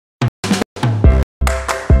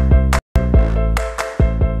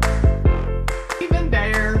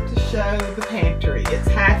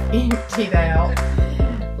emptied out.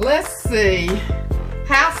 Let's see.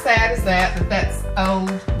 How sad is that that's old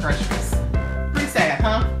groceries? Pretty sad,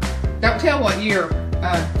 huh? Don't tell what year.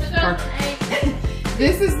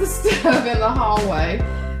 This is the stuff in the hallway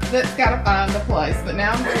that's got to find a place. But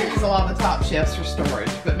now I'm going to use a lot of the top shelves for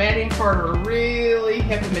storage. But Mattie and Carter are really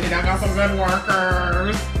helping me. I got some good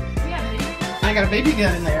workers. I got a BB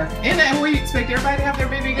gun in there. Isn't that where you expect everybody to have their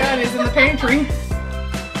BB gun? Is in the pantry.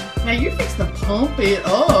 Now you fix to pump it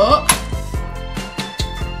up.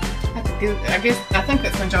 I think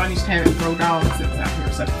that's when John used to have it throw dogs that's out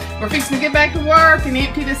here. So we're fixing to get back to work and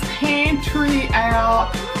empty this pantry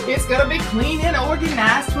out. It's gonna be clean and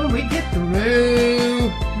organized when we get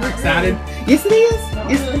through. We're excited. Yes, it is. Not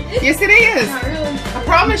really. Yes, it is. Not really. I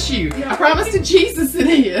promise you. I promise to Jesus it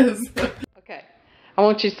is. Okay. I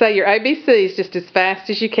want you to say your ABCs just as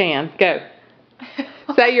fast as you can. Go.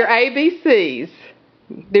 Say your ABCs.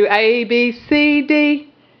 Do A, B, C,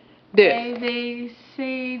 D. Do it. A, B,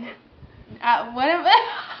 C. What am I?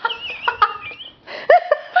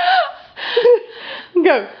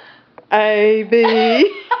 Go. A, B. Do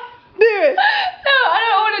it. No, I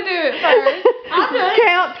don't want to do it first. I'll do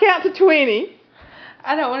it. Count to 20.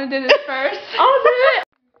 I don't want to do this first. I'll do it.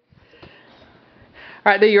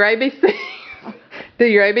 All right, do your ABCs. Do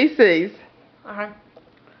your ABCs.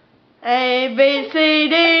 A, B, C, D,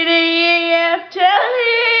 D, E, F, G, H,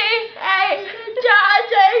 I,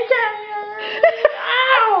 J, K,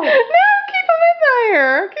 L. No, keep them in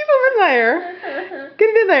there. Keep them in there. Get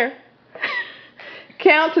it in there.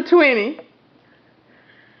 Count to 20.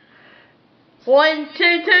 1,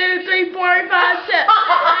 2, 3, 4, 5, 6, 7, 8,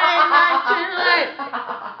 9,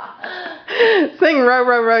 10, 11. Sing row,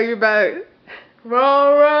 row, row your boat.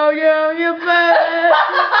 Row, row, your boat.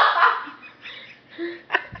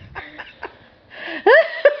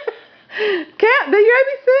 Count, do your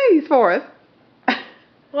ABCs for us.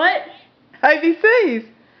 What? ABCs.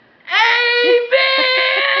 A, B,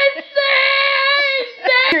 C, D.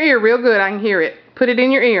 Your ear real good, I can hear it. Put it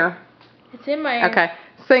in your ear. It's in my ear. Okay.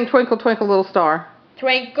 Sing Twinkle, Twinkle, Little Star.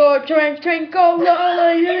 Twinkle, twinkle, twinkle,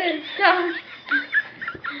 little star.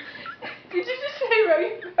 Did you just say row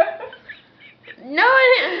your boat? No,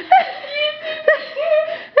 I didn't.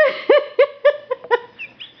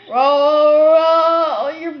 Row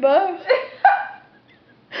your boat.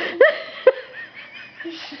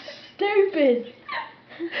 Stupid.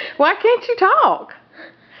 Why can't you talk?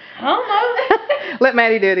 I don't know. Let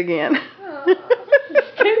Mattie do it again. Oh,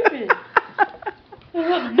 stupid.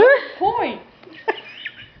 What's the point?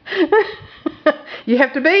 You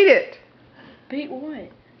have to beat it. Beat what?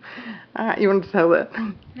 Alright, you want to tell that?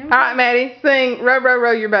 No. Alright, Mattie, sing Row, Row,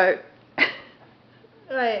 Row Your Boat.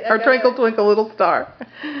 Wait, Or Twinkle, Twinkle, Little Star.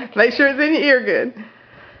 Okay. Make sure it's in your ear good.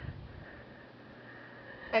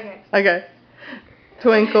 Okay. Okay.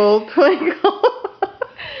 Twinkle, twinkle.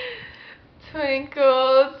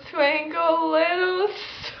 Twinkle, twinkle, little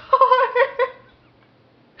star.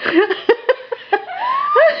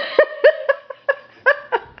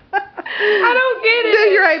 I don't get it. Do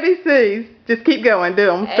your ABCs. Just keep going. Do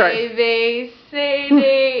them straight. A, B, C, D,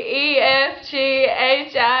 E, F, G,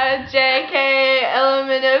 H, I, J, K, L, M,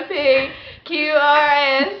 N, O, P, Q, R,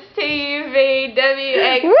 S, T, U, V, W,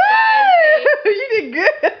 X, Woo! Y, Z. You did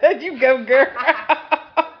good. You go, girl.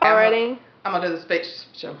 All ready? I'm going to do the speech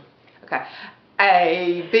show. Okay.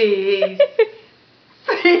 A, B,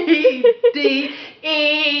 C, D,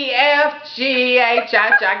 E, F, G, H,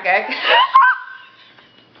 I, J, K.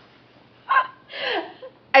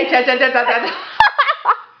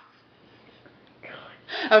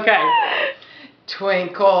 Okay.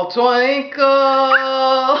 Twinkle, twinkle,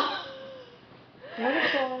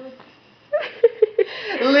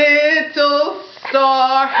 little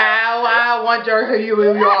star, how I wonder who you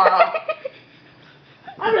are.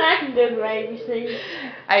 I'm not going to do the ABC.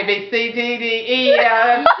 A, B, C, D, D, E,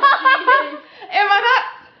 F. Am I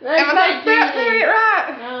not doing it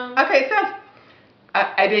right? Okay, it sounds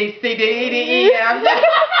A, B, C, D, D, E, F.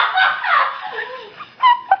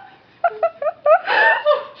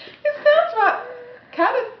 It sounds right,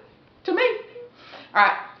 kind of, to me. All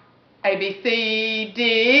right, A, B, C, D,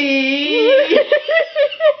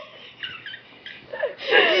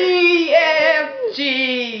 E, F,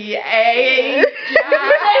 G, H,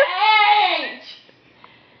 H!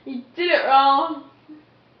 You did it wrong.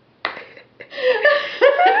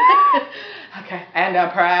 Okay, and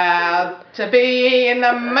I'm proud to be an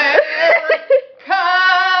American,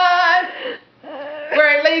 where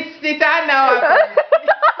at least I know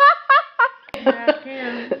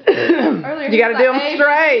You gotta do them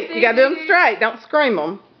straight. You gotta do them straight. Don't scream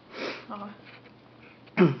them.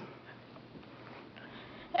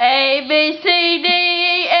 A, B, C, D,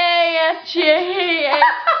 E, A, F, G, H.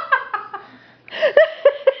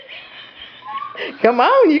 Come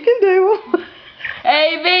on, you can do them.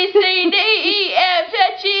 A, B, C, D, E, F,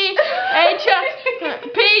 G, H, I,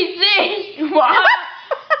 P, Z, Y,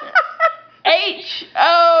 H,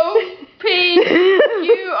 O, P,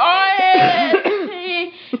 Q, R, S,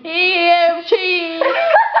 T, E, F, G, A,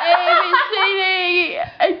 B, C,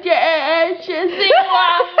 D, H, C,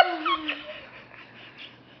 Y.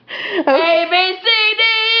 A, B, C, D,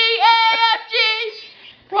 E, F, G.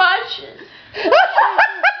 Watch.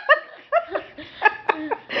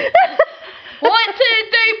 1, 2,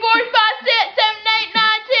 3, 4, 5, 6, 7, 8,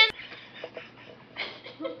 9,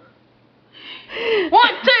 10. 1,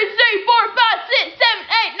 2, 3, 4, 5, 6, 7,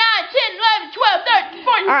 8, 9, 10, 11, 12, 13,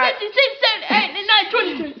 14, 15, 16, 17, 18,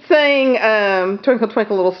 19, 20. Sing Twinkle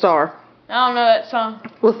Twinkle Little Star. I don't know that song.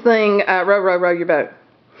 We'll sing Row, Row, Row Your Boat.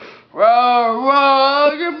 Row,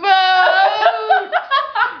 row your boat.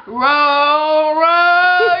 Row,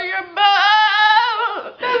 row your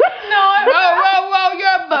boat. No, row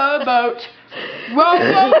your boat. Row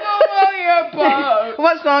your boat.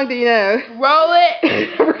 What song do you know? Roll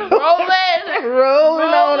it. Roll it.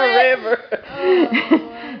 Rolling on a it. river.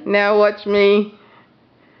 Oh, Now watch me.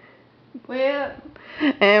 whip.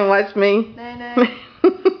 And watch me. Nay, nay.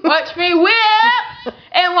 Watch me whip.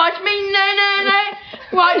 And watch me nay, nay, nay.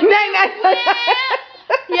 Watch me whip.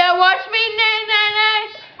 Yeah, watch me nay, nay, nay.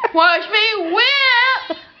 Watch me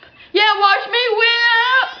whip. Yeah, watch me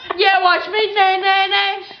whip. Yeah, watch me nay, nay,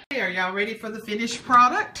 nay. Are y'all ready for the finished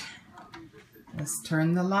product? Let's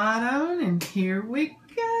turn the light on and here we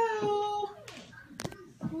go.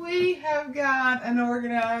 We have got an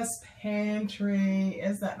organized pantry.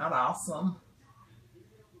 Is that not awesome?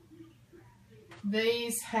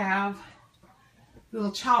 These have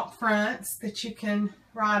little chalk fronts that you can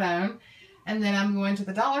write on. And then I'm going to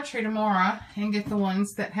the Dollar Tree tomorrow and get the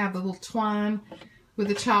ones that have the little twine with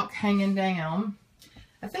the chalk hanging down.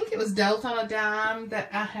 I think it was Dolt on a Dime that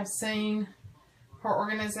I have seen for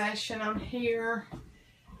organization on here.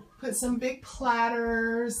 Put some big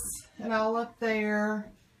platters and all up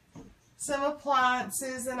there. Some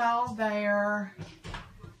appliances and all there.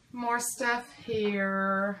 More stuff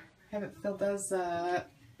here. Haven't filled those up.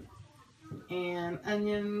 And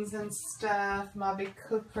onions and stuff. My big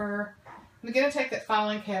cooker. I'm going to take that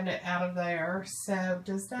filing cabinet out of there. So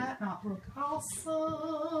does that not look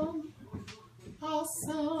awesome?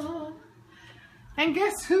 Awesome. And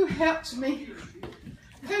guess who helped me?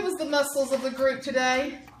 Who was the muscles of the group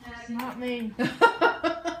today? Not me.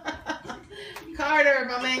 Carter,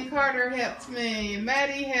 my man Carter helped me.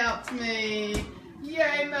 Mattie helped me.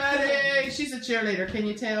 Yay, Mattie. She's a cheerleader. Can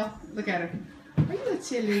you tell? Look at her. Are you a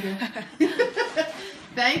cheerleader?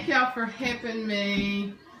 Thank y'all for helping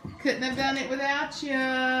me. Couldn't have done it without you.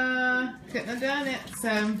 Couldn't have done it.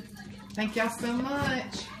 So, thank y'all so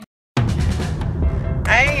much.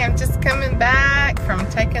 Hey, I'm just coming back from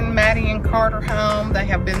taking Mattie and Carter home. They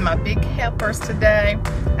have been my big helpers today.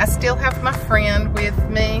 I still have my friend with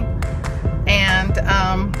me and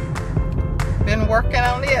been working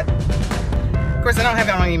on it. Of course, I don't have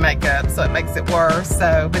on any makeup, so it makes it worse.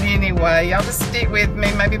 So, but anyway, y'all just stick with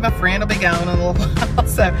me. Maybe my friend will be gone in a little while.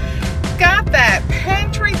 So, got that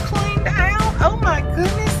pantry cleaned out. Oh my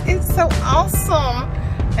goodness, it's so awesome.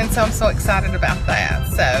 And so I'm so excited about that.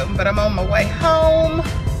 So, but I'm on my way home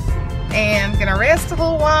and gonna rest a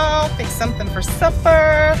little while, fix something for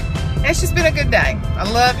supper. And it's just been a good day. I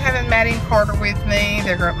love having Mattie and Carter with me.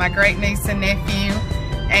 They're my great niece and nephew.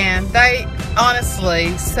 And they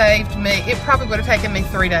honestly saved me. It probably would have taken me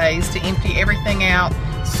 3 days to empty everything out,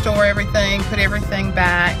 store everything, put everything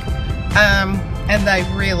back. And they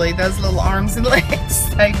really, those little arms and legs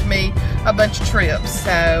saved me a bunch of trips.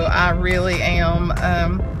 So I really am,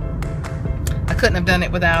 I couldn't have done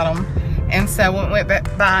it without them. And so I went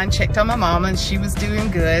back by and checked on my mama and she was doing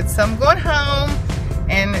good. So I'm going home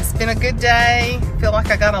and it's been a good day. Feel like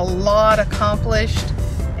I got a lot accomplished.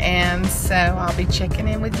 And so I'll be checking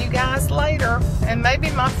in with you guys later. And maybe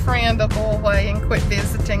my friend will go away and quit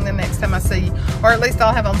visiting the next time I see you. Or at least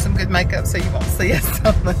I'll have on some good makeup so you won't see us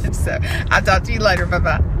so much. So I'll talk to you later.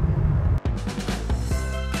 Bye-bye.